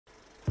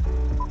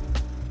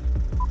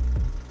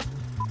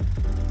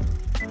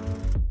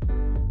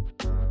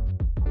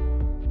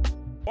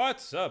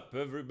What's up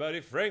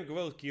everybody, Frank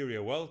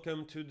Valkyria,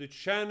 welcome to the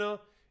channel.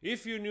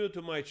 If you're new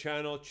to my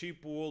channel,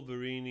 Cheap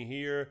Wolverine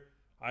here.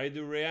 I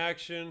do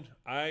reaction,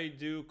 I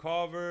do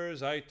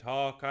covers, I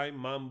talk, I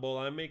mumble,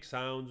 I make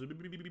sounds.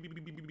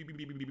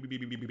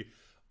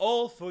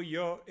 All for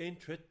your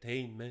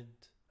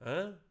entertainment,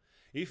 huh?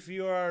 If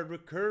you are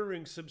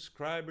recurring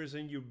subscribers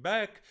and you're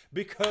back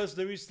because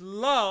there is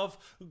love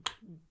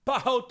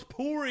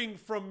outpouring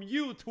from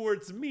you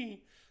towards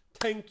me,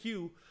 thank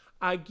you.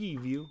 I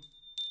give you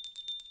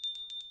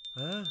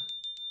a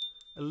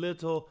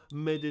little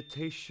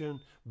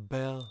meditation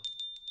bell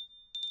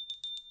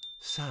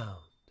sound.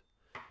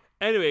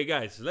 Anyway,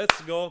 guys, let's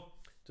go.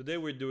 Today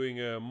we're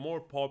doing more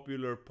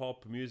popular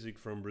pop music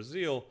from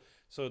Brazil.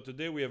 So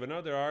today we have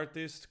another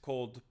artist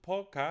called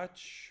POCAH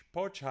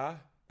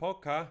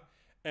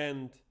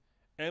and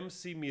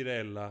MC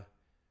Mirella.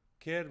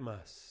 Quer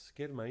mais?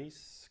 Quer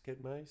mais? Quer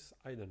mais?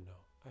 I don't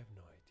know. I have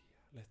no idea.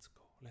 Let's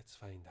go. Let's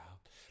find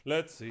out.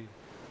 Let's see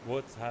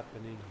what's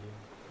happening here.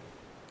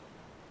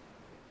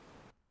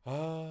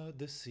 Ah,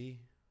 the sea.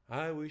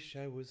 I wish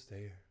I was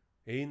there.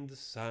 In the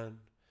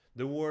sun,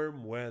 the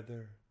warm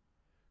weather.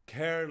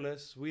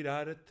 Careless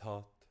without a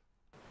thought.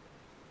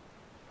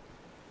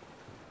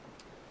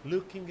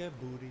 Looking at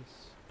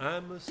booties,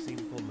 I'm a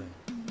simple man.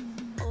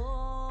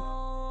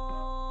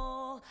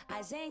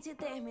 A gente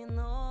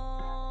terminou,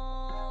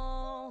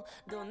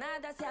 do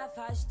nada se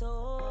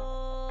afastou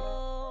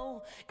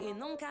e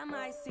nunca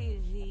mais se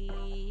viu.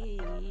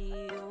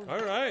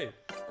 All right.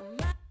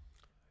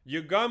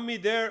 You got me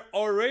there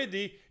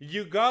already.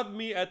 You got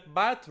me at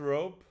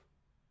bathrobe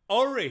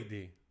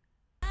already.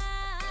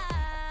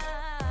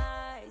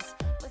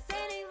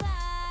 Você nem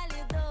vale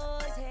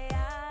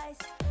R$2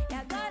 e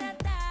agora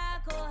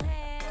tá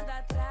correndo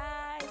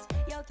atrás.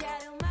 E eu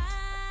quero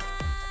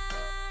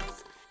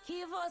mais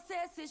que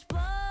você se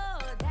exploda.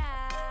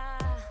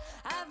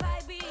 A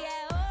vibe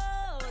é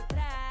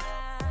outra.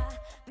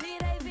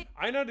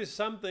 I noticed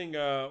something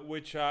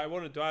which I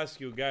wanted to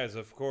ask you guys.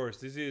 Of course,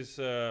 this is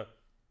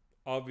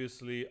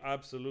obviously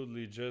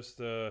absolutely just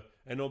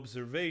an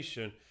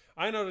observation.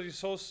 I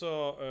noticed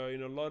also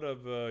in a lot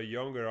of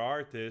younger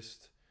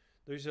artists,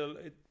 there's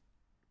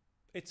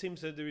it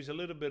seems that there is a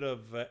little bit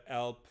of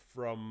help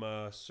from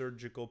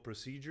surgical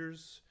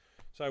procedures.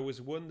 So I was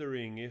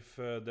wondering if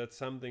that's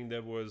something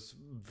that was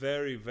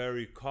very,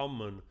 very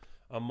common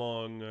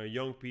among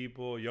young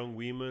people, young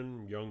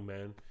women, young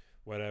men,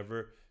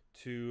 whatever,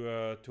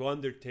 to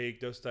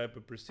undertake those type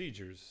of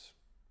procedures.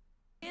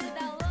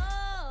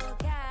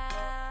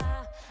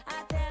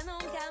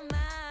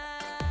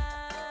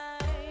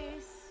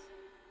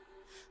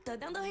 Tô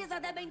dando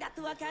risada bem da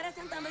tua cara,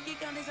 sentando,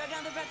 quicando e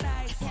jogando pra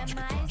trás. Quer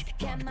mais,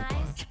 quer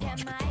mais,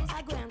 quer mais,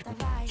 aguenta,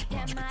 vai.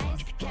 Quer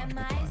mais, quer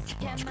mais,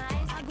 quer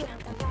mais,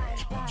 aguenta, vai,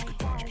 vai,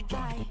 vai,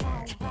 vai,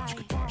 vai,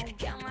 vai.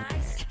 Quer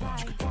mais,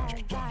 vai,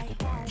 vai, vai,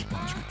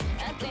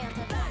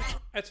 aguenta, vai.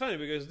 It's funny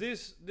because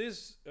this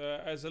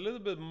has a little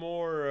bit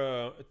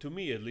more, to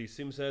me at least,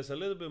 seems has a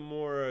little bit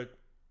more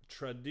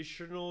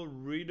traditional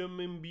rhythm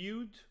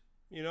imbued,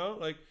 you know,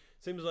 like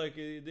seems like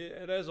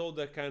it has all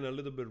that kind of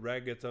little bit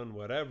reggaeton,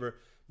 whatever,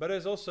 but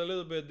there's also a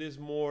little bit this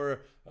more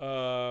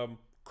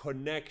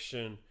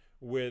connection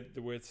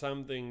with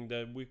something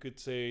that we could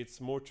say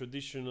it's more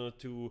traditional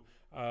to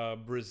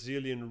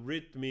Brazilian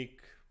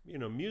rhythmic, you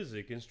know,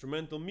 music,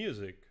 instrumental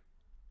music.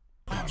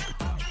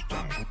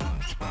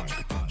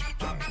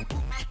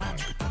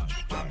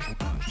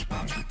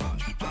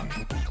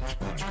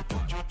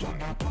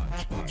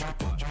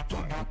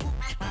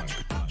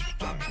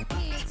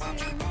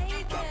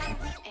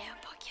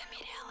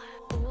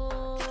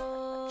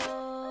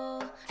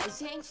 A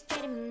gente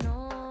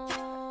terminou,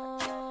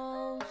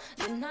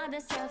 do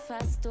nada se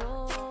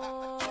afastou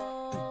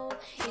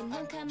e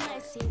nunca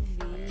mais se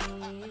viu.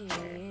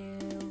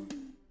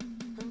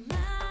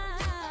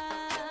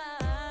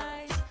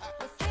 Mas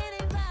você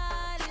nem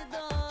vale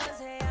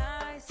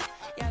R$2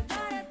 e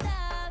agora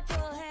tá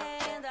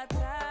correndo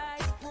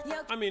atrás.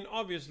 I mean,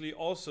 obviously,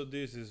 also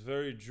this is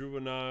very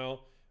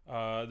juvenile.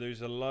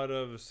 There's a lot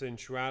of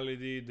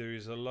sensuality. There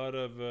is a lot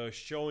of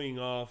showing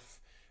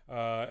off,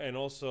 and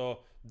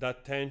also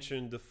that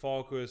tension, the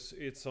focus,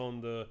 it's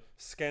on the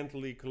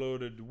scantily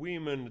clothed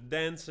women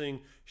dancing,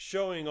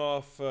 showing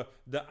off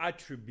the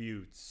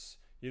attributes,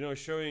 you know,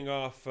 showing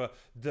off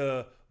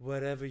the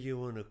whatever you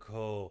want to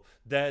call,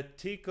 that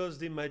tickles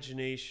the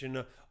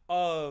imagination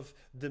of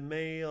the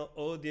male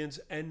audience,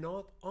 and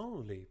not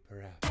only,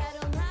 perhaps.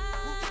 Quero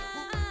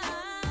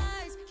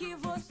mais que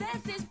você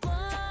se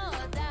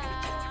exploda.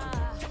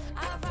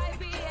 A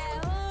vibe é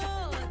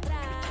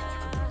outra.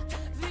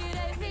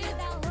 Virei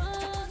vida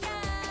louca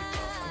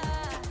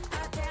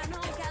até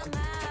nunca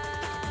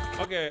mais.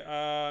 Okay,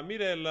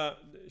 Mirella,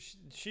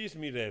 she's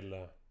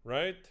Mirella,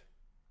 right?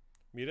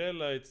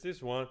 Mirella, it's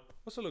this one.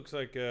 Also looks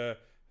like a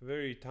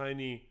very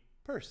tiny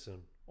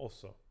person,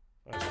 also,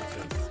 I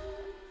would say.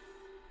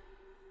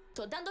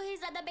 Tô dando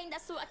risada bem da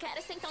sua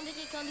cara, sentando,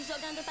 quicando e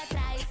jogando pra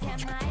trás.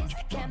 Quer mais,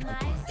 quer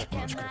mais,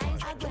 quer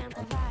mais,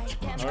 aguenta, vai.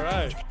 Quer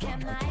mais,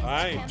 quer mais,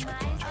 quer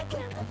mais,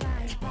 aguenta,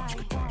 vai, vai,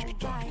 vai,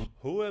 vai.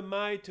 Who am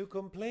I to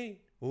complain?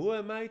 Who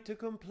am I to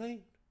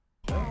complain?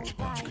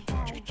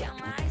 Quer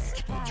mais?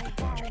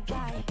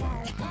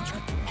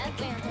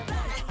 Aguenta,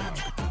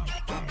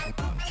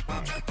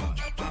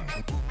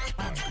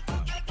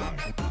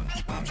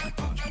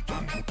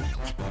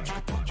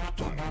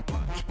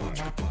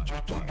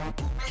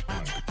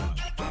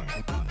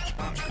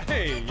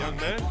 Hey, young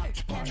man.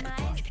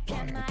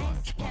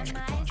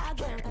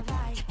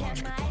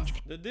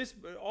 This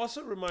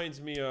also reminds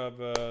me of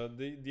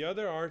the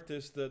other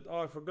artist that,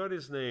 oh, I forgot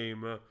his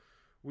name.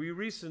 We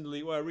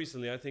recently,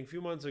 I think a few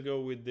months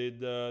ago, we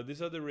did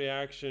this other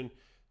reaction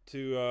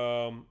to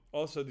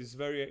also this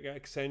very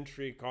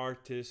eccentric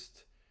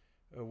artist,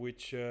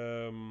 which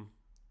de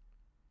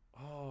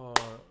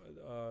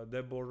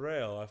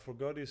Borrell. I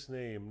forgot his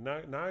name.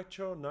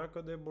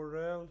 Naco de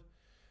Borrell.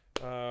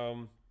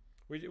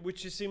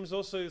 Which it seems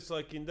also is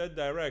like in that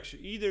direction.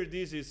 Either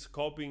this is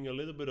copying a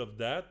little bit of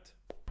that.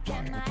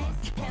 Quer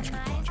mais?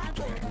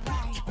 Aguenta,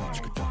 vai.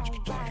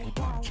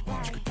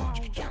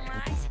 Quer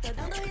mais? Tô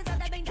dando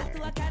risada bem da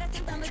tua cara,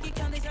 sentando,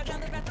 quicando e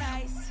jogando pra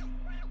trás.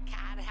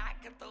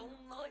 Caraca, tô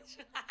um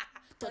nojo.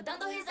 Tô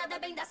dando risada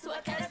bem da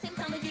sua cara,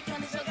 sentando,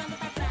 quicando e jogando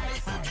pra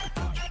trás.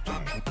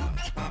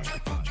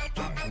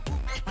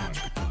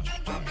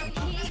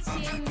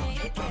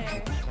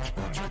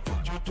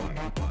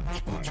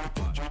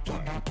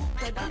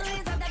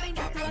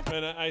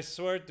 And I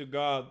swear to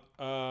God,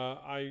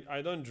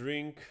 I don't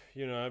drink.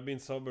 You know, I've been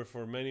sober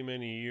for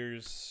many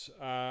years.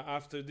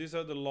 After this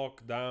other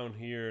lockdown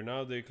here,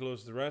 now they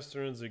closed the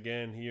restaurants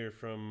again here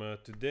from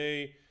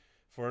today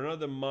for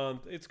another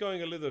month. It's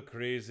going a little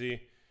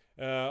crazy.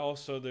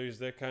 Also, there's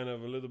that kind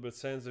of a little bit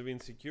sense of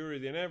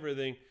insecurity and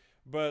everything.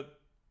 But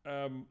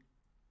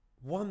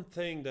one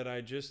thing that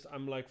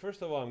I'm like,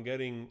 first of all, I'm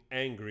getting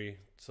angry,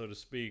 so to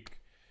speak,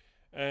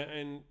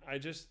 and I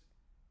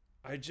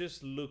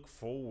just look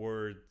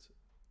forward,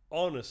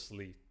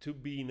 honestly, to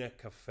being at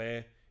a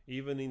cafe,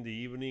 even in the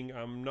evening.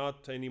 I'm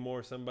not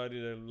anymore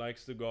somebody that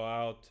likes to go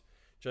out,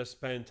 just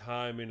spend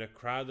time in a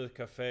crowded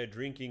cafe,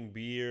 drinking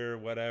beer,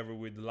 whatever,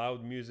 with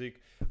loud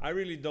music. I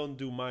really don't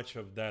do much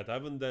of that. I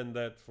haven't done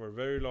that for a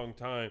very long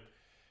time.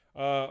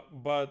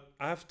 But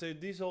after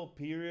this whole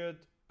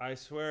period, I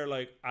swear,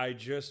 like, I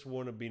just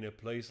want to be in a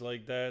place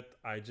like that.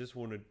 I just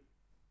want to,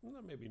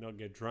 maybe not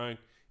get drunk,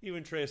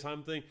 even try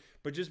something,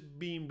 but just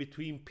being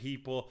between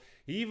people,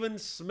 even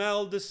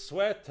smell the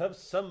sweat of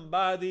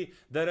somebody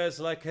that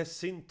has like a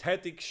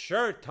synthetic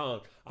shirt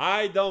on.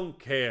 I don't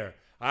care.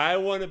 I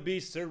want to be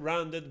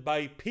surrounded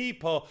by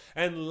people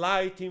and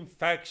light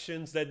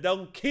infections that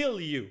don't kill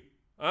you.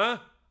 Huh?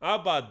 How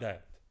about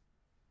that?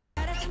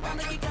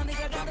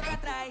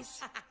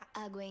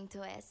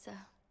 Aguento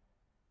essa.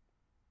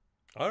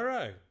 All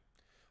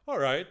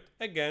right.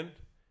 Again,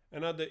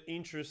 another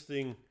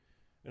interesting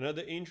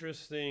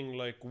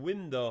like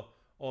window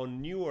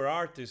on newer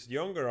artists,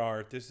 younger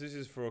artists. This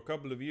is for a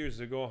couple of years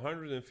ago,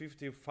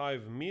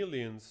 155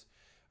 millions.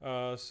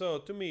 So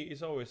to me,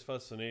 it's always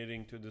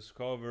fascinating to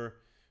discover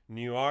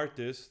new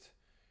artists,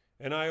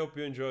 and I hope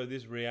you enjoy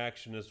this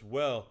reaction as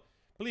well.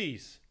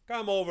 Please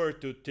come over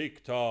to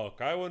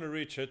TikTok. I want to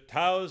reach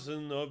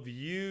 1,000 of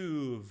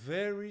you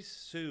very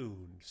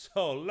soon,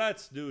 so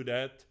let's do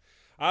that.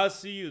 I'll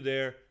see you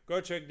there. Go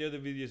check the other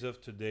videos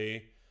of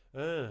today.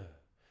 Uh-huh.